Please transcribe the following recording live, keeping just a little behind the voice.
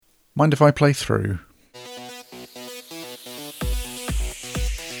Mind if I play through?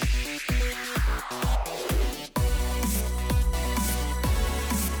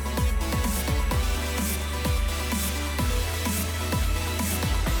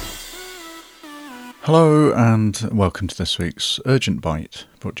 Hello and welcome to this week's Urgent Bite,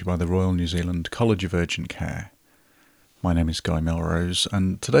 brought to you by the Royal New Zealand College of Urgent Care. My name is Guy Melrose,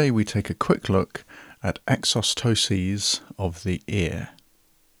 and today we take a quick look at exostoses of the ear.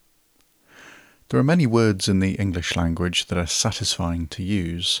 There are many words in the English language that are satisfying to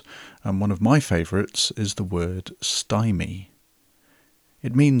use, and one of my favourites is the word stymie.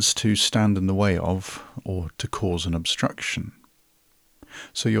 It means to stand in the way of, or to cause an obstruction.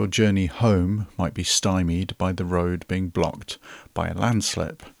 So your journey home might be stymied by the road being blocked by a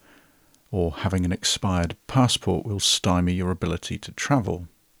landslip, or having an expired passport will stymie your ability to travel.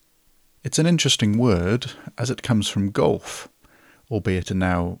 It's an interesting word as it comes from golf, albeit a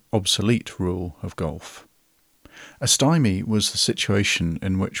now obsolete rule of golf. A stymie was the situation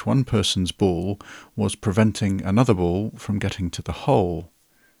in which one person's ball was preventing another ball from getting to the hole.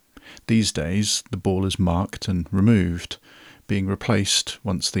 These days the ball is marked and removed, being replaced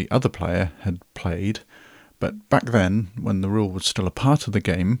once the other player had played, but back then, when the rule was still a part of the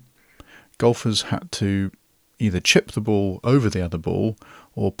game, golfers had to either chip the ball over the other ball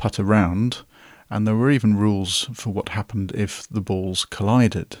or putt around, and there were even rules for what happened if the balls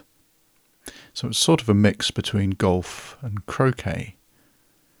collided. So it was sort of a mix between golf and croquet.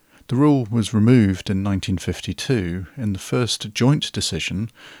 The rule was removed in 1952 in the first joint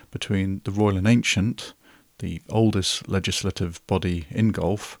decision between the Royal and Ancient, the oldest legislative body in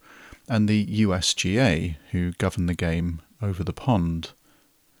golf, and the USGA, who govern the game over the pond.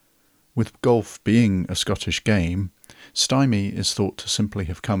 With golf being a Scottish game, stymie is thought to simply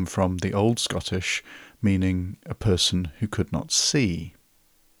have come from the Old Scottish, meaning a person who could not see.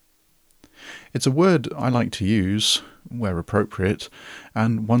 It's a word I like to use, where appropriate,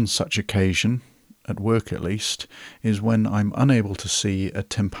 and one such occasion, at work at least, is when I'm unable to see a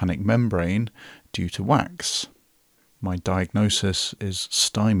tympanic membrane due to wax. My diagnosis is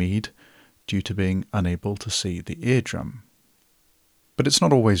stymied due to being unable to see the eardrum. But it's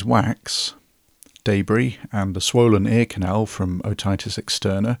not always wax. Debris and a swollen ear canal from otitis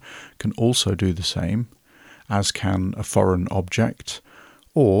externa can also do the same, as can a foreign object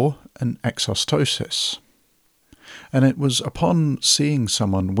or an exostosis. And it was upon seeing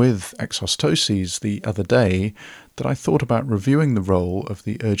someone with exostoses the other day that I thought about reviewing the role of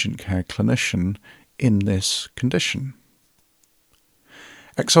the urgent care clinician in this condition.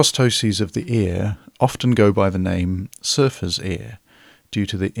 Exostoses of the ear often go by the name surfer's ear due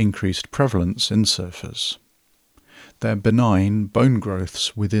to the increased prevalence in surfers. They're benign bone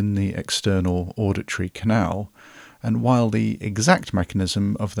growths within the external auditory canal, and while the exact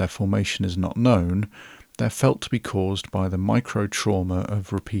mechanism of their formation is not known, they're felt to be caused by the micro-trauma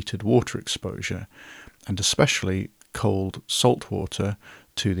of repeated water exposure, and especially cold salt water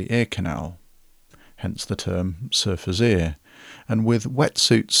to the ear canal, hence the term surfer's ear. And with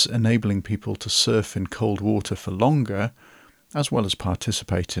wetsuits enabling people to surf in cold water for longer, as well as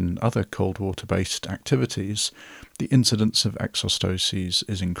participate in other cold water-based activities, the incidence of exostoses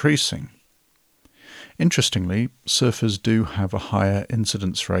is increasing. Interestingly, surfers do have a higher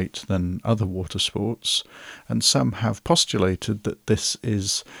incidence rate than other water sports, and some have postulated that this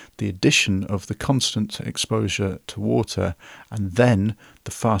is the addition of the constant exposure to water and then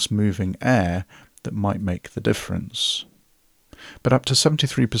the fast-moving air that might make the difference. But up to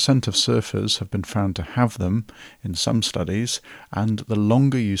 73% of surfers have been found to have them in some studies, and the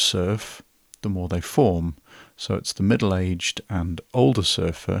longer you surf, the more they form, so it's the middle-aged and older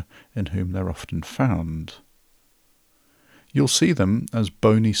surfer in whom they're often found. You'll see them as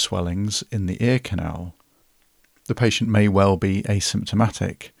bony swellings in the ear canal. The patient may well be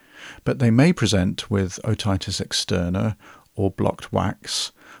asymptomatic, but they may present with otitis externa or blocked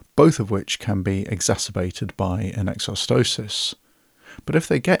wax, both of which can be exacerbated by an exostosis. But if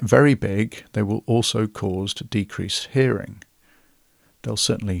they get very big, they will also cause decreased hearing. They'll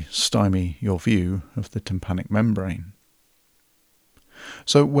certainly stymie your view of the tympanic membrane.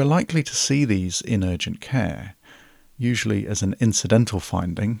 So we're likely to see these in urgent care, usually as an incidental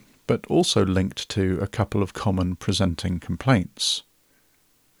finding, but also linked to a couple of common presenting complaints.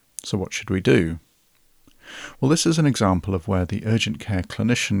 So what should we do? Well, this is an example of where the urgent care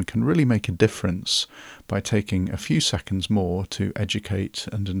clinician can really make a difference by taking a few seconds more to educate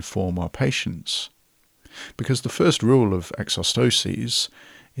and inform our patients. Because the first rule of exostoses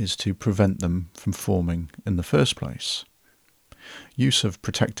is to prevent them from forming in the first place. Use of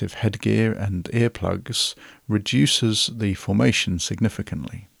protective headgear and earplugs reduces the formation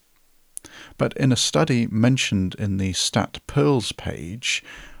significantly. But in a study mentioned in the Stat Pearls page,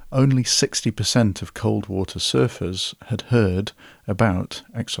 only 60% of cold water surfers had heard about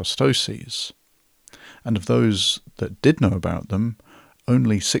exostoses. And of those that did know about them,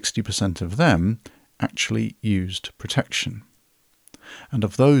 only 60% of them actually used protection. And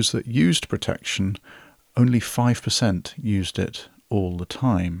of those that used protection, only 5% used it all the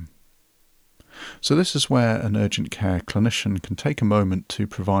time. So this is where an urgent care clinician can take a moment to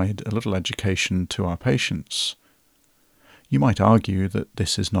provide a little education to our patients. You might argue that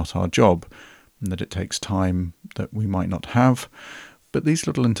this is not our job, and that it takes time that we might not have, but these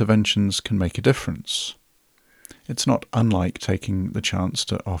little interventions can make a difference. It's not unlike taking the chance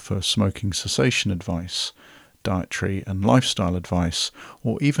to offer smoking cessation advice, dietary and lifestyle advice,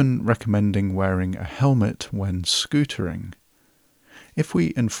 or even recommending wearing a helmet when scootering. If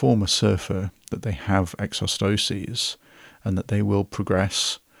we inform a surfer that they have exostoses and that they will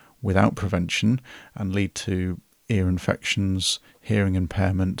progress without prevention and lead to ear infections, hearing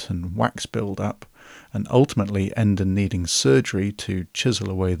impairment and wax build-up, and ultimately end in needing surgery to chisel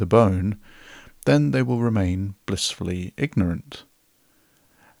away the bone, then they will remain blissfully ignorant.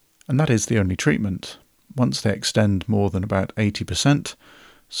 And that is the only treatment. Once they extend more than about 80%,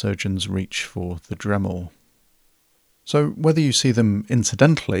 surgeons reach for the Dremel. So whether you see them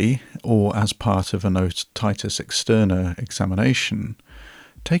incidentally or as part of an otitis externa examination,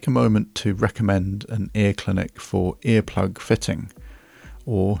 take a moment to recommend an ear clinic for earplug fitting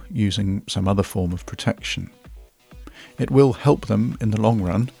or using some other form of protection. It will help them in the long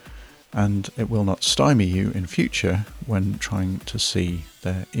run, and it will not stymie you in future when trying to see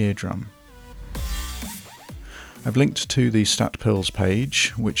their eardrum. I've linked to the Stat Pearls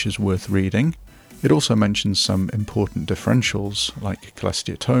page, which is worth reading. It also mentions some important differentials like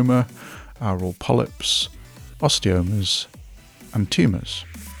cholesteatoma, aural polyps, osteomas, and tumours.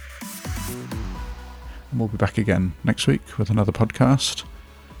 And we'll be back again next week with another podcast.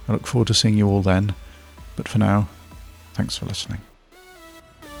 I look forward to seeing you all then, but for now, thanks for listening.